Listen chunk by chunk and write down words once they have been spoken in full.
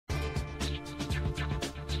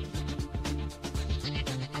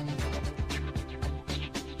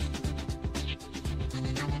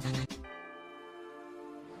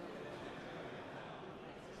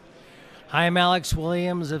Hi, I'm Alex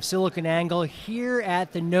Williams of SiliconANGLE here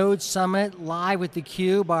at the Node Summit, live with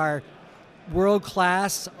theCUBE, our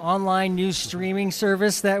world-class online news streaming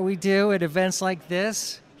service that we do at events like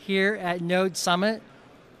this, here at Node Summit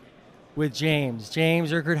with James.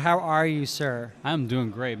 James Urquhart, how are you, sir? I'm doing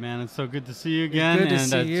great, man. It's so good to see you again. It's good to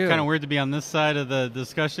see you. It's kind of weird to be on this side of the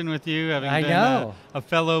discussion with you, having I been know. A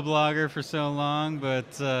fellow blogger for so long,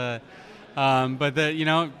 but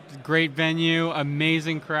great venue,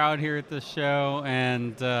 amazing crowd here at this show,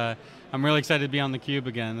 and I'm really excited to be on theCUBE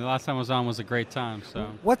again. The last time I was on was a great time. So,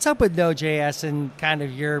 what's up with Node.js and kind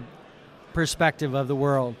of your perspective of the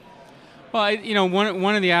world? Well,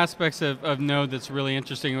 one of the aspects of Node that's really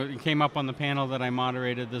interesting, it came up on the panel that I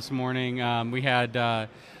moderated this morning. We had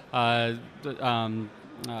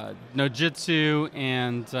Nodejitsu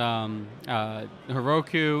and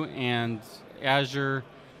Heroku and Azure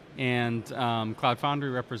and Cloud Foundry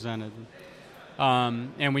represented.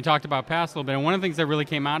 And we talked about PaaS a little bit, and one of the things that really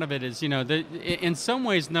came out of it is, in some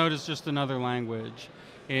ways Node is just another language.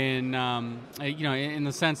 In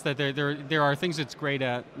the sense that there are things it's great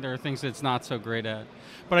at, there are things it's not so great at.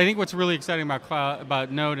 But I think what's really exciting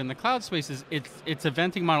about Node in the cloud space is its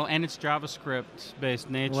eventing model and its JavaScript-based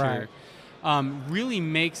nature really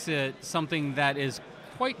makes it something that is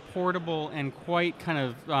quite portable and quite kind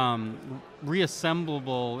of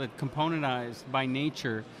reassemblable, componentized by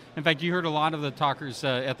nature. In fact, you heard a lot of the talkers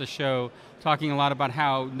at the show talking a lot about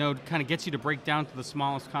how Node kind of gets you to break down to the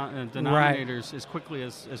smallest denominators as quickly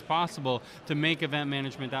as possible to make event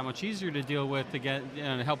management that much easier to deal with, to get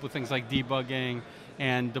help with things like debugging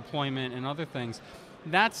and deployment and other things.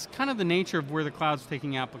 That's kind of the nature of where the cloud's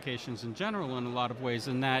taking applications in general in a lot of ways,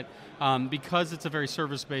 and that because it's a very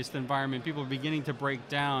service-based environment, people are beginning to break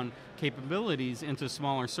down capabilities into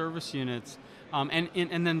smaller service units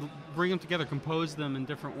and then bring them together, compose them in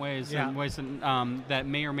different ways, in ways that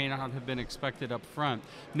may or may not have been expected up front.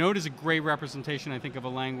 Node is a great representation, I think, of a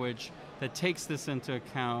language that takes this into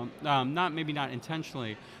account, maybe not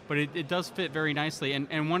intentionally, but it does fit very nicely.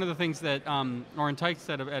 And one of the things that Oren Teich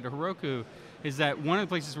said at Heroku is that one of the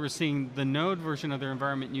places we're seeing the Node version of their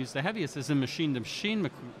environment used the heaviest is in machine-to-machine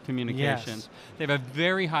communication. Yes. They have a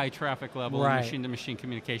very high traffic level in machine-to-machine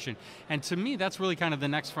communication. And to me, that's really kind of the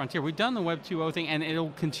next frontier. We've done the Web 2.0 thing, and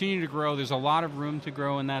it'll continue to grow. There's a lot of room to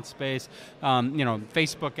grow in that space.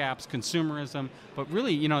 Facebook apps, consumerism, but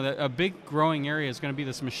really, a big growing area is going to be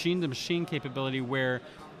this machine-to-machine capability where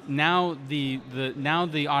now the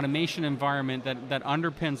automation environment that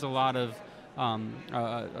underpins a lot of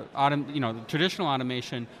traditional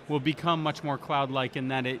automation will become much more cloud-like in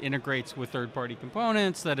that it integrates with third-party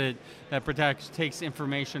components, that takes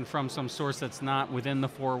information from some source that's not within the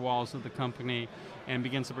four walls of the company and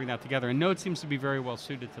begins to bring that together. And Node seems to be very well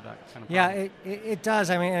suited to that kind of problem. Yeah, it does.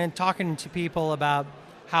 I mean, and talking to people about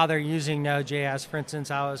how they're using Node.js, for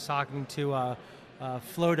instance, I was talking to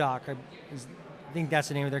Flowdoc, I think that's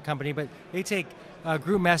the name of their company, but they take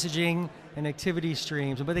group messaging and activity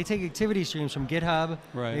streams, but they take activity streams from GitHub,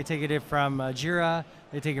 they take it from Jira,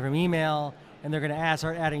 they take it from email, and they're going to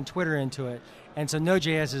start adding Twitter into it. And so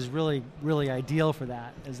Node.js is really, really ideal for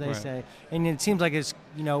that, as they say. And it seems like it's,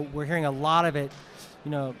 we're hearing a lot of it,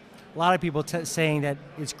 a lot of people saying that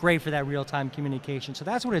it's great for that real-time communication. So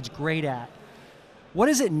that's what it's great at. What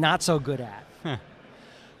is it not so good at?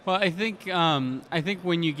 Well, I think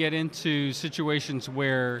when you get into situations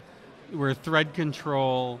where thread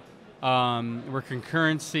control, where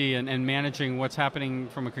concurrency and managing what's happening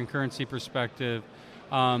from a concurrency perspective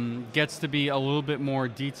gets to be a little bit more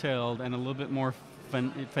detailed and a little bit more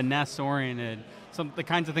finesse-oriented, the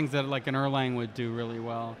kinds of things that like an Erlang would do really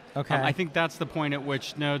well. Okay. I think that's the point at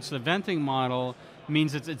which Node's eventing model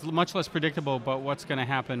means it's much less predictable about what's going to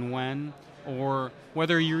happen when, or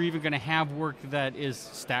whether you're even going to have work that is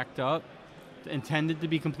stacked up, intended to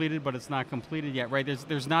be completed, but it's not completed yet, right?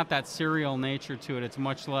 There's not that serial nature to it. It's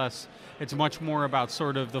much more about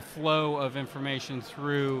sort of the flow of information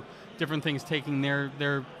through different things, taking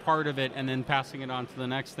their part of it and then passing it on to the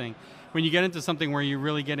next thing. When you get into something where you're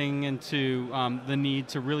really getting into the need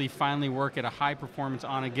to really finally work at a high performance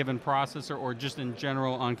on a given processor or just in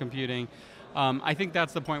general on computing, I think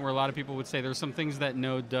that's the point where a lot of people would say there's some things that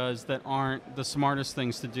Node does that aren't the smartest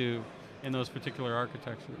things to do in those particular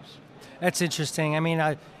architectures. That's interesting. I mean,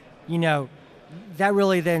 that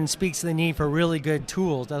really then speaks to the need for really good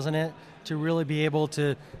tools, doesn't it? To really be able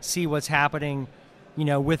to see what's happening,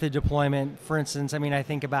 with a deployment. For instance, I mean, I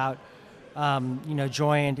think about,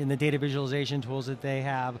 Joyent and the data visualization tools that they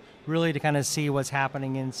have, really to kind of see what's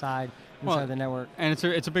happening inside the network. And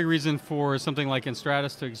it's a big reason for something like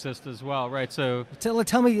EnStratus to exist as well, right? So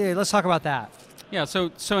tell me, let's talk about that. Yeah, so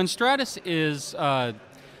EnStratus is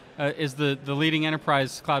is the leading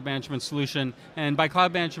enterprise cloud management solution. And by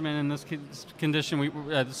cloud management in this condition,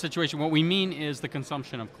 the situation, what we mean is the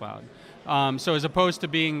consumption of cloud. So as opposed to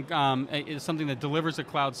being something that delivers a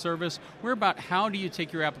cloud service, we're about how do you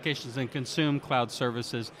take your applications and consume cloud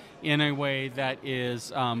services in a way that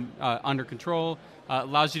is under control,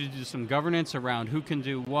 allows you to do some governance around who can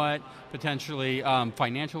do what, potentially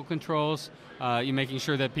financial controls, you're making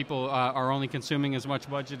sure that people are only consuming as much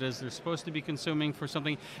budget as they're supposed to be consuming for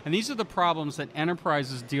something. And these are the problems that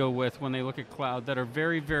enterprises deal with when they look at cloud that are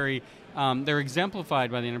very, very, they're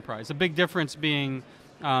exemplified by the enterprise. A big difference being,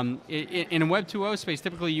 in a Web 2.0 space,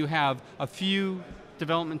 typically you have a few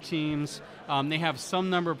development teams. They have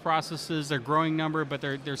some number of processes, they're growing number, but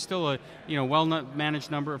they're still a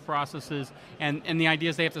well-managed number of processes. And the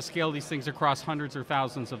idea is they have to scale these things across hundreds or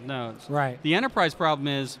thousands of nodes. Right. The enterprise problem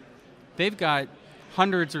is they've got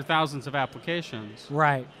hundreds or thousands of applications.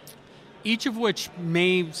 Right. Each of which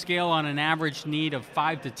may scale on an average need of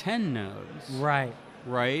 5 to 10 nodes. Right.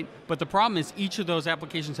 Right? But the problem is each of those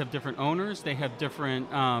applications have different owners, they have different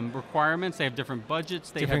requirements, they have different budgets,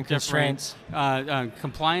 they have different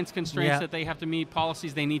compliance constraints that they have to meet,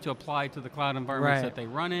 policies they need to apply to the cloud environments that they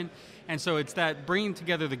run in. And so it's that bringing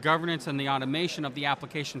together the governance and the automation of the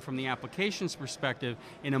application from the application's perspective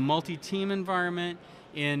in a multi-team environment,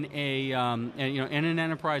 in a in an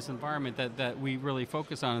enterprise environment that we really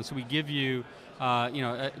focus on. And so we give you,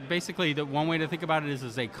 basically the one way to think about it is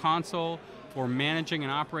as a console for managing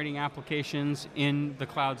and operating applications in the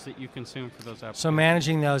clouds that you consume for those applications. So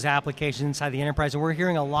managing those applications inside the enterprise, and we're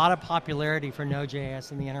hearing a lot of popularity for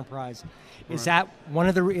Node.js in the enterprise. Is that one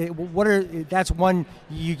of the, that's one,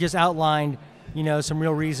 you just outlined, some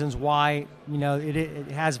real reasons why,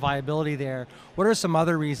 it has viability there. What are some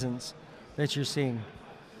other reasons that you're seeing?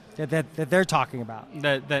 That they're talking about.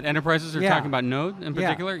 That enterprises are talking about Node in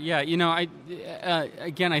particular? Yeah,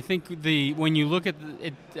 again, I think when you look at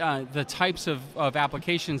the types of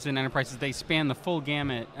applications in enterprises, they span the full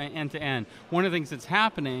gamut end to end. One of the things that's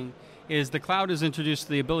happening is the cloud has introduced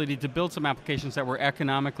the ability to build some applications that were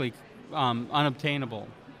economically unobtainable,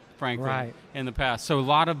 frankly, in the past. So a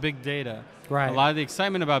lot of big data. Right. A lot of the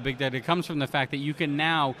excitement about big data comes from the fact that you can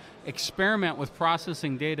now experiment with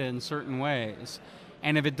processing data in certain ways.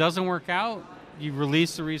 And if it doesn't work out, you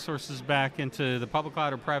release the resources back into the public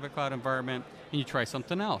cloud or private cloud environment and you try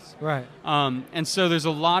something else. Right. And so there's a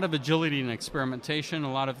lot of agility and experimentation,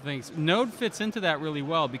 a lot of things. Node fits into that really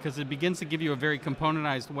well because it begins to give you a very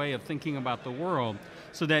componentized way of thinking about the world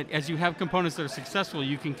so that as you have components that are successful,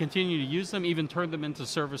 you can continue to use them, even turn them into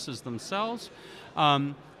services themselves.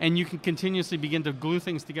 And you can continuously begin to glue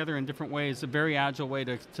things together in different ways, a very agile way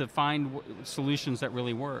to find solutions that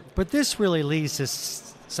really work. But this really leads to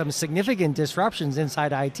some significant disruptions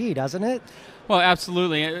inside IT, doesn't it? Well,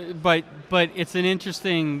 absolutely, but it's an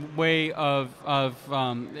interesting way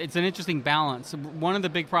it's an interesting balance. One of the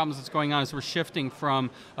big problems that's going on is we're shifting from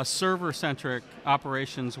a server-centric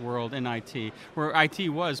operations world in IT, where IT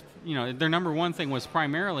was, their number one thing was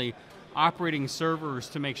primarily operating servers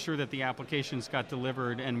to make sure that the applications got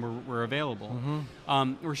delivered and were available.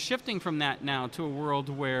 Mm-hmm. We're shifting from that now to a world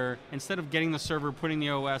where instead of getting the server, putting the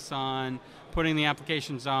OS on, putting the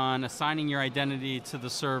applications on, assigning your identity to the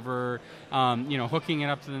server, hooking it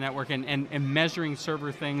up to the network, and measuring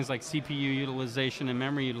server things like CPU utilization and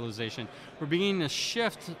memory utilization, we're beginning to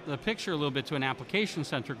shift the picture a little bit to an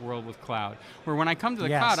application-centric world with cloud, where when I come to the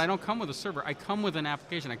cloud, I don't come with a server, I come with an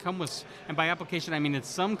application. And by application, I mean it's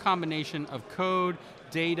some combination of code,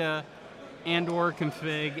 data, and/or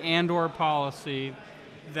config, and/or policy,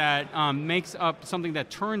 that makes up something that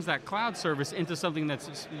turns that cloud service into something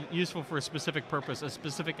that's useful for a specific purpose, a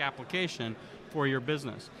specific application for your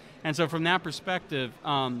business. And so from that perspective,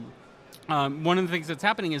 one of the things that's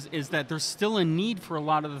happening is that there's still a need for a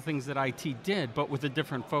lot of the things that IT did, but with a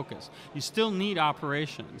different focus. You still need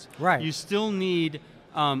operations. Right. You still need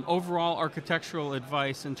overall architectural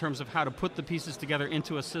advice in terms of how to put the pieces together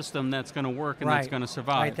into a system that's going to work and that's going to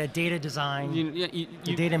survive. Right, that data design, the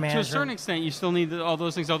data management. To a certain extent, you still need all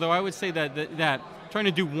those things, although I would say that trying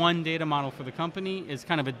to do one data model for the company is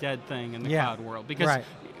kind of a dead thing in the cloud world. Because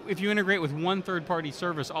if you integrate with one third-party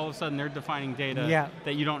service, all of a sudden they're defining data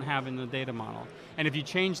that you don't have in the data model. And if you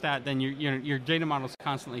change that, then your data model is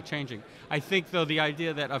constantly changing. I think, though, the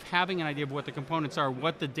idea of having an idea of what the components are,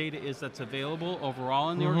 what the data is that's available overall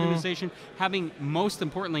in the organization, having, most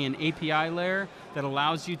importantly, an API layer that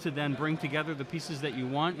allows you to then bring together the pieces that you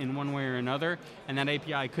want in one way or another, and that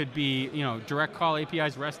API could be, direct call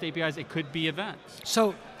APIs, REST APIs, it could be events. So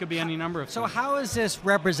it could be any number of things. So how is this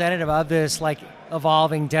representative of this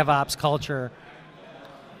evolving DevOps culture?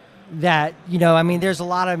 that, you know, I mean, there's a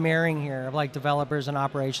lot of marrying here of like developers and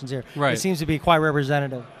operations here. Right. It seems to be quite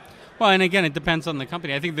representative. Well, and again, it depends on the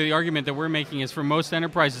company. I think the argument that we're making is for most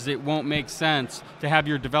enterprises, it won't make sense to have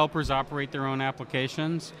your developers operate their own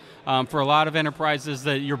applications. For a lot of enterprises,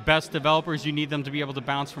 your best developers, you need them to be able to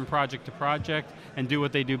bounce from project to project and do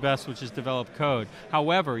what they do best, which is develop code.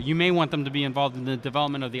 However, you may want them to be involved in the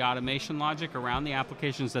development of the automation logic around the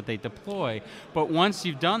applications that they deploy. But once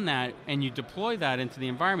you've done that and you deploy that into the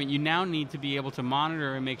environment, you now need to be able to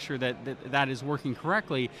monitor and make sure that that is working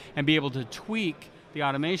correctly and be able to tweak the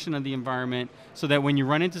automation of the environment so that when you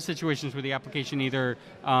run into situations where the application either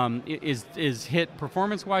is hit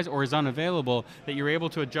performance-wise or is unavailable, that you're able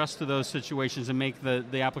to adjust to those situations and make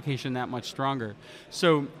the application that much stronger.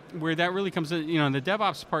 So where that really comes in, you know, the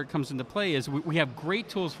DevOps part comes into play is we have great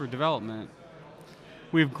tools for development.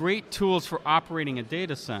 We have great tools for operating a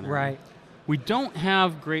data center. Right. We don't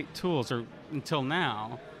have great tools, or until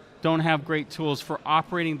now, don't have great tools for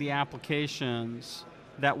operating the applications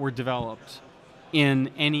that were developed in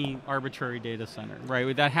any arbitrary data center,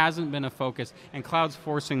 right? That hasn't been a focus, and cloud's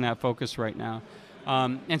forcing that focus right now.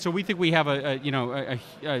 And so we think we have a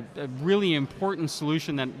really important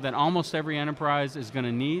solution that almost every enterprise is going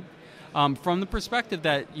to need, from the perspective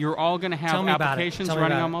that you're all going to have applications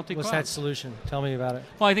running on multi-cloud. What's that solution? Tell me about it.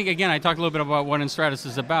 Well, I think, again, I talked a little bit about what EnStratus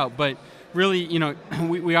is about, but really, you know,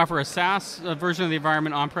 we offer a SaaS version of the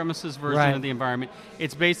environment, on-premises version of the environment.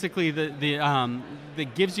 It's basically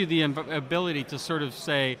that gives you the ability to sort of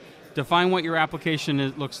say, define what your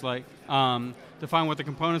application looks like, define what the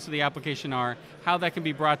components of the application are, how that can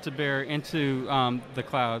be brought to bear into the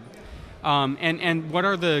cloud, and what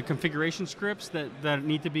are the configuration scripts that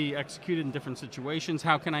need to be executed in different situations?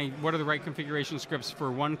 What are the right configuration scripts for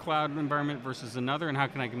one cloud environment versus another, and how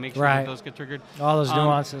can I make sure that those get triggered? All those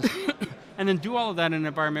nuances. And then do all of that in an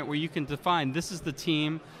environment where you can define, this is the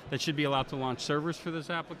team that should be allowed to launch servers for this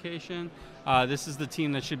application. This is the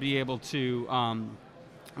team that should be able to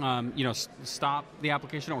stop the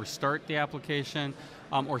application or start the application,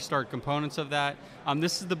 or start components of that.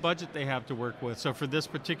 This is the budget they have to work with. So for this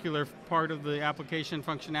particular part of the application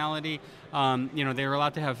functionality, they're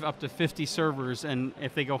allowed to have up to 50 servers, and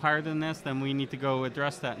if they go higher than this, then we need to go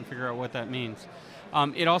address that and figure out what that means.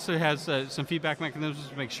 It also has some feedback mechanisms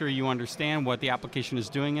to make sure you understand what the application is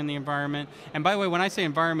doing in the environment. And by the way, when I say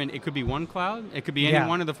environment, it could be one cloud, it could be any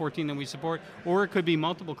one of the 14 that we support, or it could be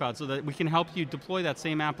multiple clouds, so that we can help you deploy that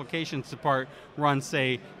same application to run,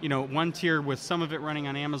 say, one tier with some of it running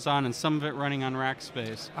on Amazon and some of it running on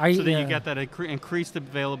Rackspace, so that you get that increased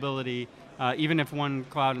availability, even if one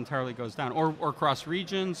cloud entirely goes down, or cross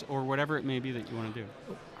regions, or whatever it may be that you want to do.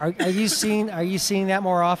 Are you seeing that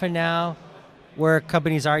more often now, where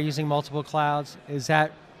companies are using multiple clouds? Is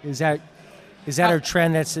that a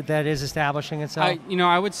trend that is establishing itself?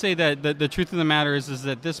 I would say that the truth of the matter is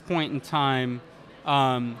at this point in time,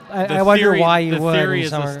 I wonder why you would. The theory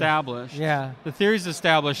is established. Yeah. The theory is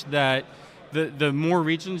established that the more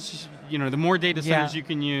regions, the more data centers you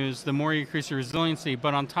can use, the more you increase your resiliency.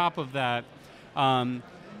 But on top of that,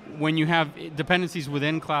 when you have dependencies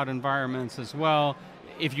within cloud environments as well,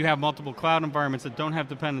 if you have multiple cloud environments that don't have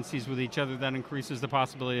dependencies with each other, that increases the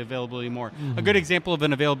possibility of availability more. Mm-hmm. A good example of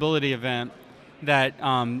an availability event that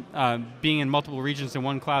being in multiple regions in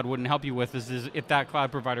one cloud wouldn't help you with is if that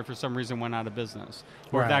cloud provider for some reason went out of business,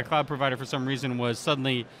 or if that cloud provider for some reason was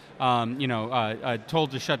suddenly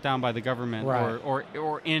told to shut down by the government,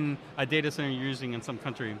 or in a data center you're using in some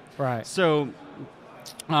country. Right. So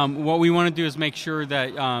what we want to do is make sure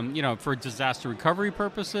that for disaster recovery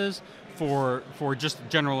purposes, for just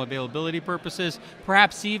general availability purposes,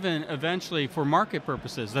 perhaps even eventually for market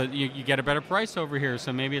purposes, that you get a better price over here,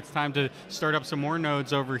 so maybe it's time to start up some more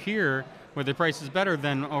nodes over here where the price is better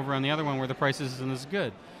than over on the other one where the price isn't as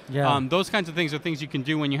good. Yeah. Those kinds of things are things you can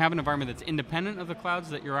do when you have an environment that's independent of the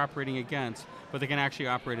clouds that you're operating against, but they can actually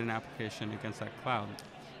operate an application against that cloud.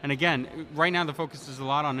 And again, right now the focus is a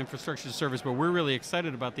lot on infrastructure as a service, but we're really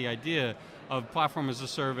excited about the idea of platform as a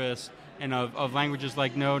service and of languages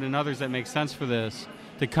like Node and others that make sense for this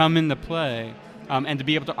to come into play, and to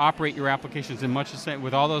be able to operate your applications in much the same,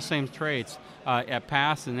 with all those same traits at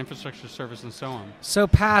PaaS and infrastructure as a service and so on. So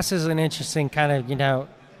PaaS is an interesting kind of,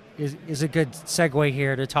 is a good segue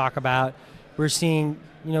here to talk about. We're seeing,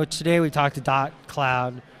 today we talked to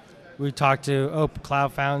 .cloud, we talked to Open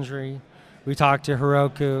Cloud Foundry, we talked to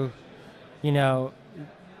Heroku.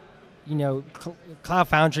 Cloud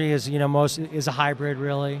Foundry is is a hybrid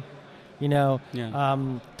really.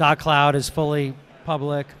 .cloud is fully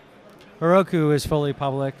public. Heroku is fully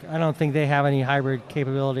public. I don't think they have any hybrid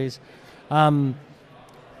capabilities.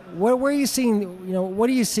 what are you seeing? What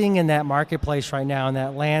are you seeing in that marketplace right now, in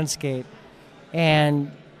that landscape,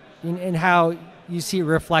 and how you see it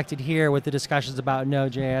reflected here with the discussions about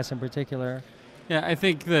Node.js in particular? Yeah, I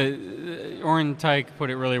think Oren Teich put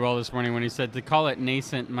it really well this morning when he said to call it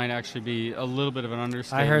nascent might actually be a little bit of an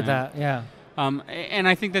understatement. I heard that, yeah. And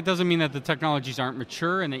I think that doesn't mean that the technologies aren't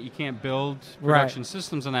mature and that you can't build production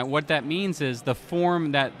systems on that. What that means is the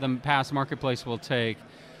form that the past marketplace will take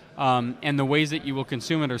and the ways that you will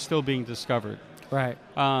consume it are still being discovered. Right.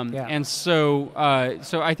 And so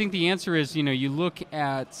I think the answer is, you look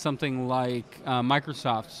at something like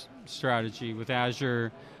Microsoft's strategy with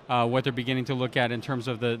Azure, what they're beginning to look at in terms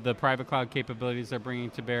of the private cloud capabilities they're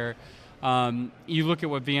bringing to bear. You look at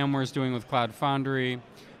what VMware is doing with Cloud Foundry.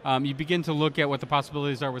 You begin to look at what the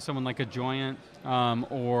possibilities are with someone like a Joyent,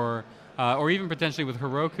 or even potentially with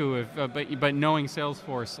Heroku. But knowing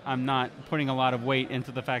Salesforce, I'm not putting a lot of weight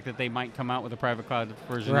into the fact that they might come out with a private cloud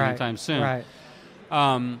version anytime soon. Right.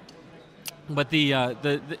 But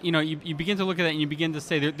you begin to look at that and you begin to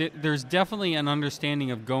say there's definitely an understanding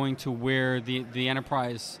of going to where the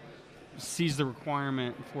enterprise sees the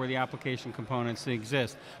requirement for the application components to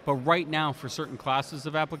exist. But right now, for certain classes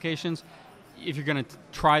of applications, if you're going to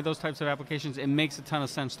try those types of applications, it makes a ton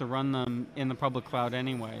of sense to run them in the public cloud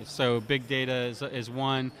anyway. So big data is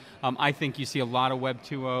one. I think you see a lot of Web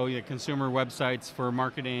 2.0, consumer websites for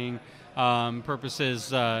marketing purposes,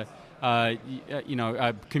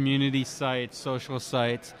 community sites, social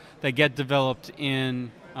sites that get developed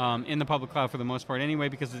in the public cloud for the most part anyway,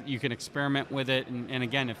 because you can experiment with it. And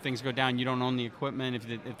again, if things go down, you don't own the equipment.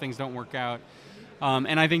 If things don't work out.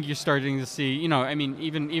 And I think you're starting to see,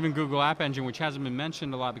 even Google App Engine, which hasn't been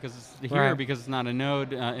mentioned a lot because it's here, because it's not a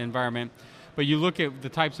Node environment. But you look at the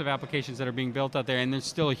types of applications that are being built out there, and there's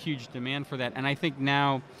still a huge demand for that. And I think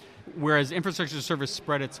now, whereas infrastructure as a service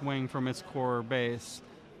spread its wing from its core base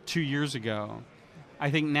 2 years ago, I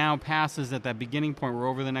think now passes at that beginning point where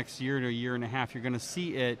over the next year to a year and a half, you're going to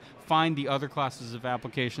see it find the other classes of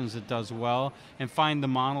applications it does well and find the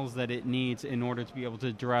models that it needs in order to be able to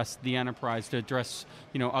address the enterprise, to address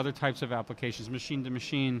other types of applications,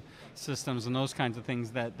 machine-to-machine systems and those kinds of things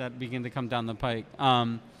that begin to come down the pike.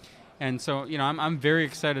 And so, I'm very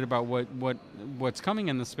excited about what's coming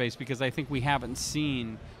in the space, because I think we haven't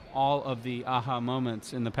seen all of the aha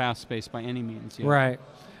moments in the past space by any means yet. Right.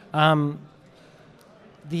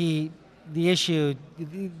 The issue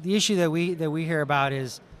that we hear about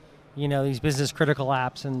is, these business critical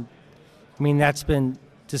apps, and that's been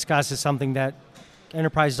discussed as something that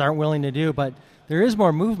enterprises aren't willing to do, but there is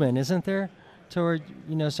more movement, isn't there, toward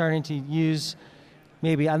starting to use,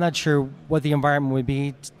 maybe, I'm not sure what the environment would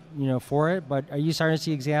be for it, but are you starting to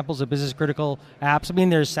see examples of business critical apps?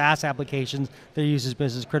 There's SaaS applications that use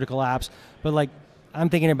business critical apps, but I'm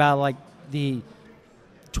thinking about the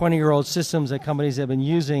 20-year-old systems that companies have been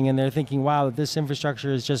using, and they're thinking, wow, this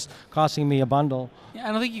infrastructure is just costing me a bundle. Yeah,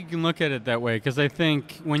 I don't think you can look at it that way, because I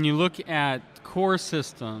think when you look at core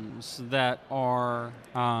systems that are,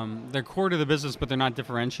 they're core to the business, but they're not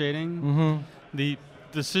differentiating, the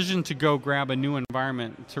decision to go grab a new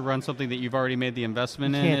environment to run something that you've already made the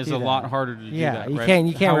investment in is a lot harder to do that. You right? can't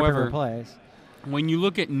rip and However, replace. When you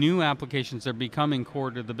look at new applications that are becoming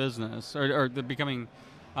core to the business, or they're becoming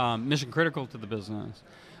mission critical to the business,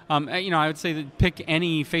 I would say that pick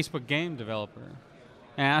any Facebook game developer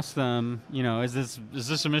and ask them, is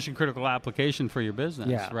this a mission critical application for your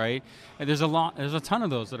business, right? And there's a ton of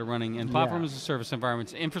those that are running in platform as a service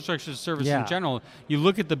environments, infrastructure as a service in general. You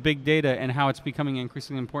look at the big data and how it's becoming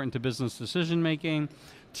increasingly important to business decision making,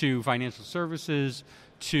 to financial services,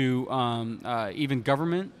 to even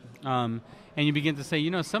government. And you begin to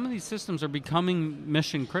say, some of these systems are becoming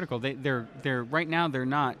mission critical. They're right now they're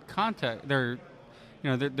not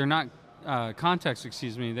they're not context.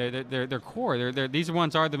 Excuse me. They're core. These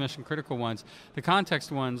ones are the mission critical ones. The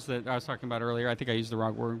context ones that I was talking about earlier, I think I used the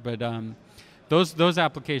wrong word, but those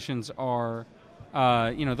applications are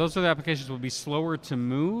those other applications will be slower to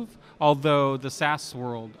move. Although the SaaS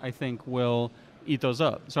world, I think, will eat those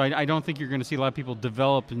up. So I don't think you're going to see a lot of people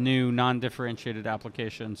develop new non-differentiated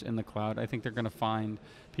applications in the cloud. I think they're going to find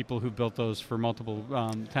people who built those for multiple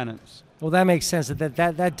tenants. Well, that makes sense.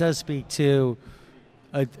 That does speak to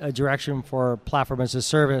a direction for platform as a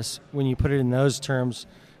service when you put it in those terms,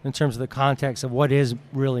 in terms of the context of what is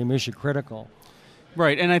really mission critical.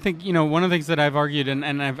 Right, and I think one of the things that I've argued,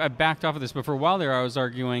 and I've backed off of this, but for a while there I was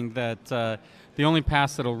arguing that the only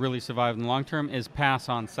pass that'll really survive in the long term is pass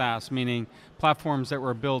on SaaS, meaning platforms that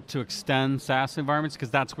were built to extend SaaS environments, because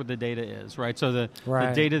that's where the data is, right? So the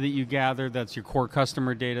data that you gather, that's your core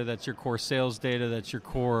customer data, that's your core sales data, that's your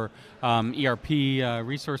core ERP,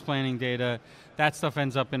 resource planning data, that stuff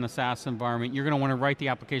ends up in a SaaS environment. You're going to want to write the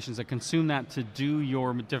applications that consume that to do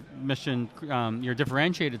your mission, your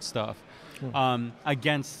differentiated stuff.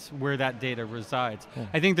 Against where that data resides.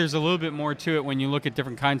 I think there's a little bit more to it when you look at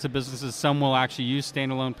different kinds of businesses. Some will actually use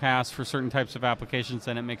standalone PaaS for certain types of applications,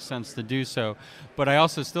 and it makes sense to do so. But I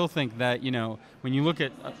also still think that, when you look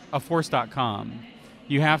at a Force.com,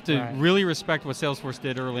 you have to really respect what Salesforce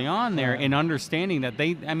did early on there in understanding that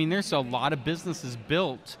there's a lot of businesses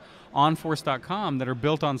built on Force.com that are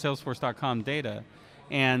built on Salesforce.com data,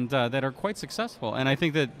 and that are quite successful. And I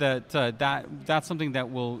think that's something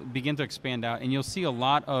that will begin to expand out, and you'll see a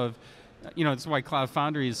lot of, this is why Cloud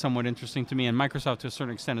Foundry is somewhat interesting to me, and Microsoft to a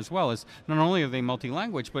certain extent as well, is not only are they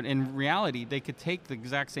multi-language, but in reality, they could take the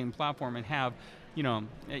exact same platform and have,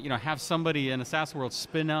 have somebody in a SaaS world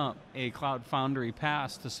spin up a Cloud Foundry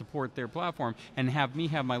PaaS to support their platform, and have me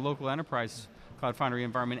have my local enterprise Cloud Foundry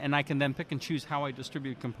environment, and I can then pick and choose how I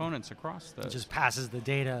distribute components across those. It just passes the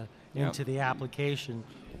data into the application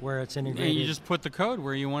where it's integrated. And you just put the code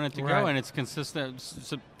where you want it to go, and it's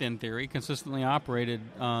consistent, in theory, consistently operated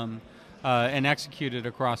and executed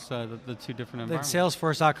across the two different environments. Then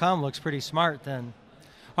Salesforce.com looks pretty smart then.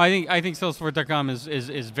 I think Salesforce.com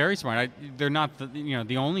is very smart. They're not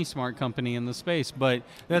the only smart company in the space, but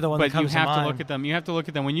they're the one that comes to mind. You have to look at them. You have to look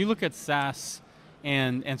at them when you look at SaaS.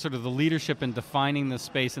 And sort of the leadership in defining the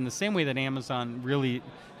space in the same way that Amazon really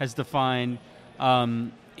has defined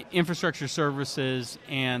infrastructure services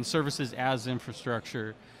and services as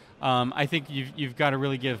infrastructure. I think you've got to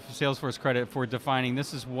really give Salesforce credit for defining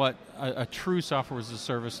this is what a true software as a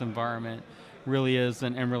service environment really is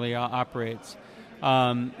and really operates.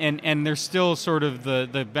 And there's still sort of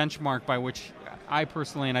the benchmark by which I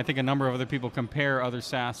personally, and I think a number of other people, compare other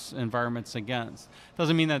SaaS environments against.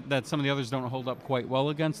 Doesn't mean that some of the others don't hold up quite well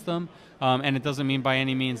against them, and it doesn't mean by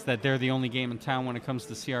any means that they're the only game in town when it comes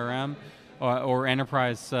to CRM or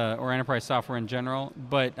enterprise software in general.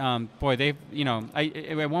 But boy, they've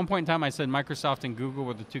at one point in time I said Microsoft and Google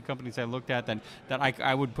were the two companies I looked at that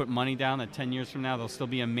I would put money down that 10 years from now they'll still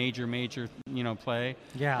be a major play.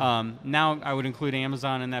 Yeah. Now I would include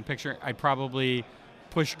Amazon in that picture. I'd probably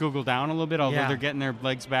push Google down a little bit, although they're getting their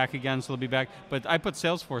legs back again, so they'll be back. But I put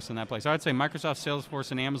Salesforce in that place. So I'd say Microsoft,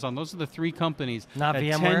 Salesforce, and Amazon. Those are the three companies Not that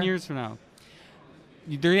VMware? 10 years from now.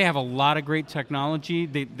 They have a lot of great technology.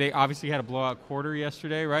 They obviously had a blowout quarter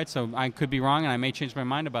yesterday, right? So I could be wrong, and I may change my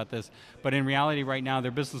mind about this. But in reality, right now,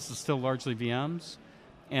 their business is still largely VMs.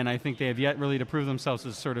 And I think they have yet really to prove themselves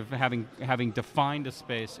as sort of having defined a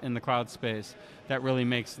space in the cloud space that really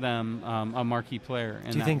makes them a marquee player.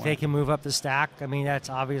 Do you think they can move up the stack? I mean, that's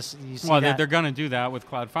obvious. You see well, they're going to do that with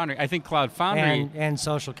Cloud Foundry. I think Cloud Foundry and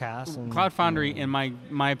SocialCast. And Cloud Foundry, in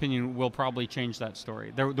my opinion, will probably change that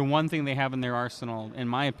story. The one thing they have in their arsenal, in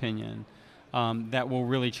my opinion, that will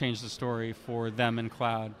really change the story for them in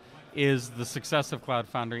cloud is the success of Cloud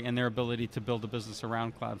Foundry and their ability to build a business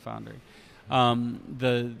around Cloud Foundry. I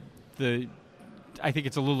think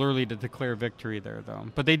it's a little early to declare victory there, though.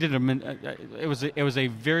 But they did it was a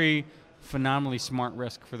very phenomenally smart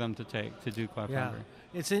risk for them to take to do Cloud Foundry.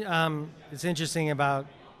 It's interesting about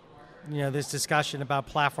this discussion about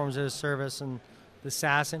platforms as a service and the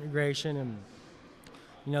SaaS integration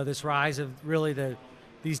and this rise of really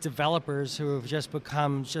these developers who have just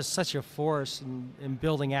become just such a force in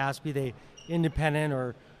building apps, be they independent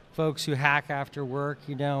or folks who hack after work,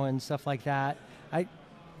 and stuff like that.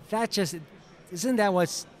 That's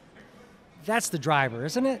the driver,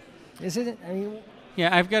 isn't it? Isn't it? I mean,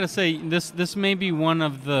 yeah, I've got to say this may be one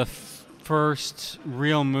of the first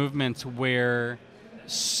real movements where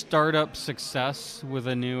startup success with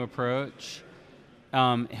a new approach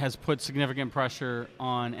has put significant pressure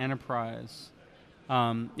on enterprise.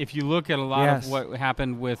 If you look at a lot of what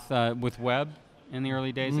happened with web in the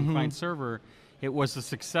early days and client server, it was the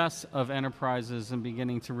success of enterprises in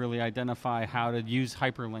beginning to really identify how to use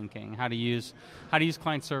hyperlinking, how to use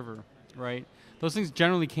client server, right? Those things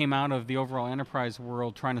generally came out of the overall enterprise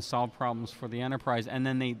world trying to solve problems for the enterprise, and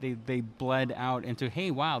then they bled out into, hey,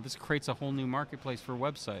 wow, this creates a whole new marketplace for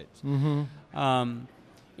websites.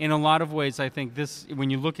 In a lot of ways, I think when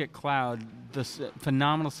you look at cloud, this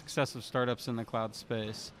phenomenal success of startups in the cloud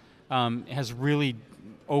space has really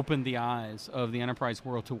opened the eyes of the enterprise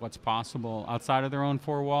world to what's possible outside of their own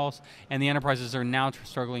four walls, and the enterprises are now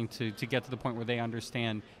struggling to get to the point where they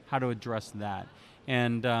understand how to address that.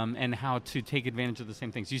 and how to take advantage of the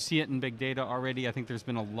same things. You see it in big data already. I think there's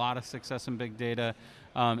been a lot of success in big data,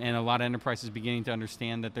 and a lot of enterprises beginning to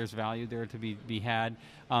understand that there's value there to be had.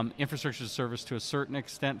 Infrastructure as a service to a certain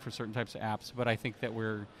extent for certain types of apps, but I think that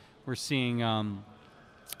we're seeing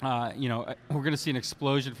we're going to see an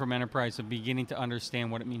explosion from enterprise of beginning to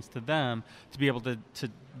understand what it means to them to be able to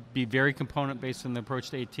be very component based in the approach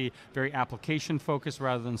to AT, very application focused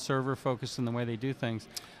rather than server focused in the way they do things.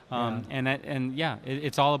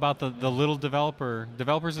 It's all about the little developer.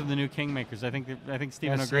 Developers are the new kingmakers. I think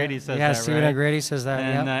Stephen O'Grady says that. Yeah, Stephen O'Grady says that.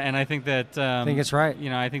 And I think that I think it's right.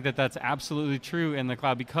 I think that that's absolutely true in the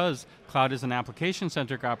cloud because cloud is an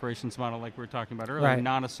application-centric operations model, like we were talking about earlier,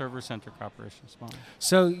 not a server-centric operations model.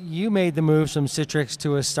 So you made the move from Citrix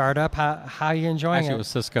to a startup. How are you enjoying it? Actually, it was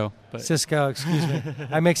Cisco. But Cisco, excuse me.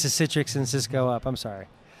 I mix the Citrix and Cisco up. I'm sorry.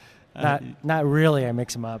 Not really. I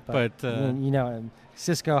mix them up. But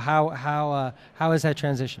Cisco. How is that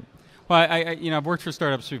transition? Well, I've worked for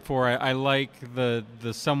startups before. I like the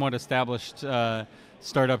somewhat established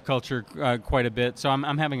startup culture quite a bit. So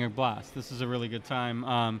I'm having a blast. This is a really good time.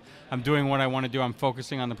 I'm doing what I want to do. I'm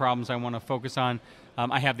focusing on the problems I want to focus on.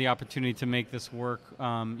 I have the opportunity to make this work,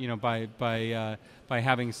 by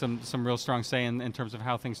having some real strong say in terms of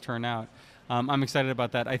how things turn out. I'm excited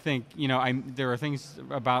about that. I think there are things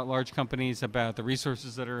about large companies, about the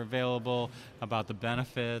resources that are available, about the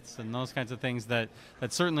benefits, and those kinds of things that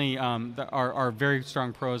certainly are very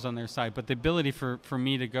strong pros on their side. But the ability for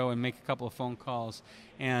me to go and make a couple of phone calls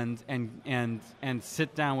and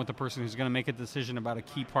sit down with the person who's going to make a decision about a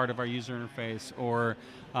key part of our user interface, or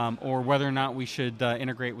whether or not we should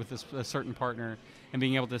integrate with a certain partner, and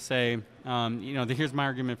being able to say, here's my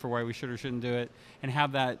argument for why we should or shouldn't do it, and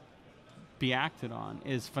have that be acted on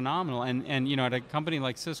is phenomenal. And at a company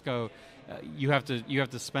like Cisco, you have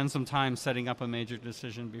to spend some time setting up a major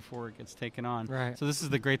decision before it gets taken on. Right. So this is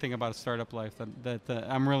the great thing about a startup life that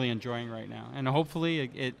I'm really enjoying right now, and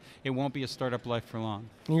hopefully it won't be a startup life for long.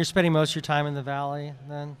 And you're spending most of your time in the Valley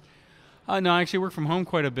then? No, I actually work from home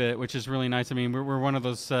quite a bit, which is really nice. I mean, we're one of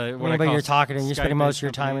those. But you're talking, and you're spending most of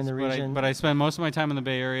your time in the region. But I spend most of my time in the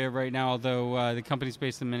Bay Area right now. Although the company's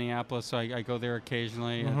based in Minneapolis, so I go there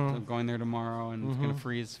occasionally. I'm going there tomorrow, and it's going to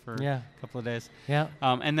freeze for a couple of days. Yeah.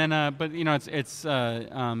 And then,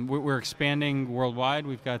 we're expanding worldwide.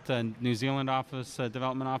 We've got New Zealand office,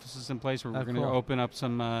 development offices in place. We're going to open up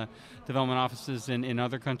some development offices in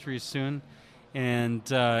other countries soon. And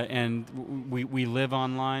we live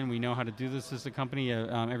online. We know how to do this as a company.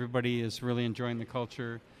 Everybody is really enjoying the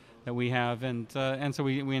culture that we have, and so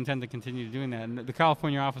we intend to continue doing that. And the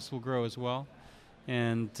California office will grow as well,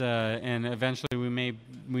 and eventually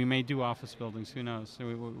we may do office buildings. Who knows? So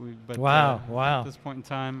but wow. At this point in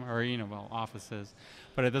time, or offices,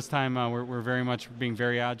 but at this time we're very much being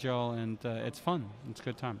very agile, and it's fun. It's a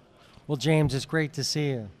good time. Well, James, it's great to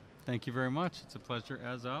see you. Thank you very much. It's a pleasure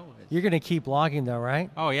as always. You're going to keep blogging though,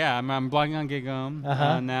 right? Oh yeah, I'm blogging on GigOhm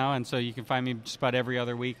now, and so you can find me just about every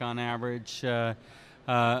other week on average on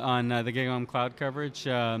the GigOhm cloud coverage.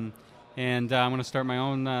 And I'm going to start my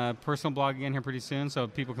own personal blog again here pretty soon, so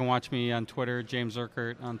people can watch me on Twitter, James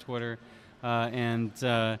Urquhart on Twitter, and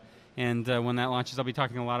when that launches, I'll be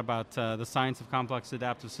talking a lot about the science of complex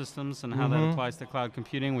adaptive systems and how that applies to cloud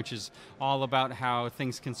computing, which is all about how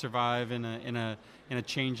things can survive in a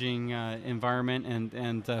changing environment,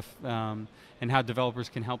 and how developers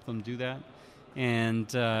can help them do that. I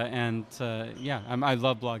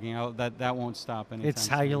love blogging. That won't stop anytime. It's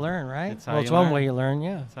how you learn, right? It's one way you learn,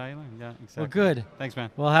 yeah. It's how you learn, yeah, exactly. Well, good. Thanks, man.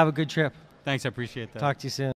 Well, have a good trip. Thanks, I appreciate that. Talk to you soon.